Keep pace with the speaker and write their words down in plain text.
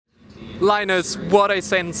Linus, what a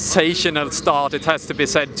sensational start it has to be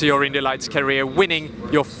said to your Indy Lights career, winning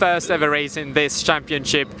your first ever race in this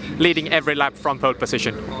championship, leading every lap from pole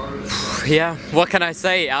position. Yeah, what can I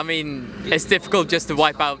say? I mean, it's difficult just to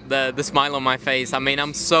wipe out the smile on my face. I mean,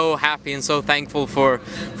 I'm so happy and so thankful for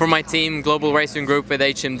my team, Global Racing Group with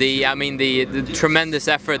HMD. I mean, the tremendous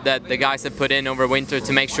effort that the guys have put in over winter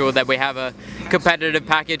to make sure that we have a competitive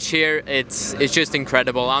package here. It's just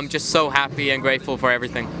incredible. I'm just so happy and grateful for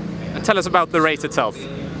everything. And tell us about the race itself.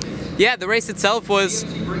 Yeah, the race itself was,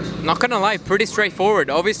 not gonna lie, pretty straightforward.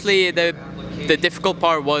 Obviously, the difficult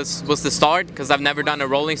part was the start, because I've never done a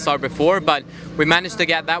rolling start before, but we managed to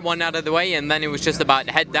get that one out of the way, and then it was just about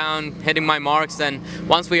head down, hitting my marks, and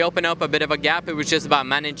once we opened up a bit of a gap, it was just about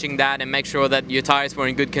managing that and make sure that your tires were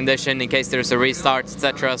in good condition in case there's a restart,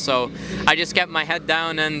 etc. So I just kept my head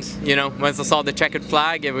down, and you know, once I saw the checkered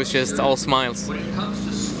flag, it was just all smiles.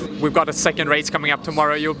 We've got a second race coming up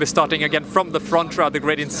tomorrow. You'll be starting again from the front row of the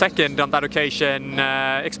grid in second on that occasion.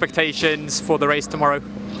 Expectations for the race tomorrow?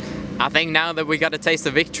 I think now that we got a taste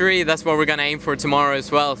of victory, that's what we're going to aim for tomorrow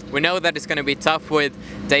as well. We know that it's going to be tough with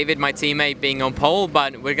David, my teammate, being on pole,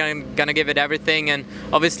 but we're going to give it everything. And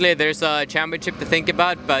obviously there's a championship to think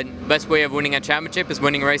about, but best way of winning a championship is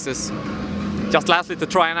winning races. Just lastly, to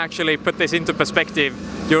try and actually put this into perspective,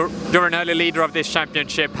 you're an early leader of this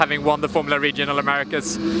championship, having won the Formula Regional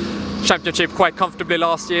Americas Championship quite comfortably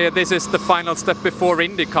last year. This is the final step before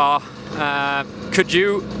IndyCar. Could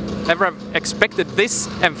you ever have expected this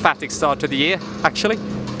emphatic start to the year, actually?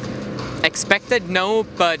 Expected, no,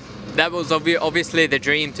 but that was obviously the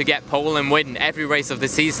dream, to get pole and win every race of the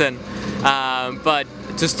season. But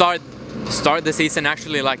to start the season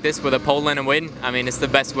actually like this with a pole and a win, I mean, it's the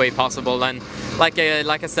best way possible. And like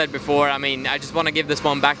I said before, I mean, I just want to give this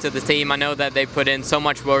one back to the team. I know that they put in so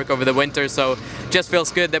much work over the winter, so just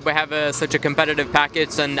feels good that we have such a competitive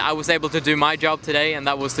package, and I was able to do my job today, and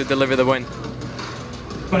that was to deliver the win.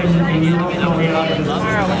 Win?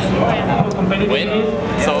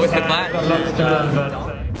 It's always the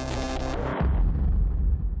plan.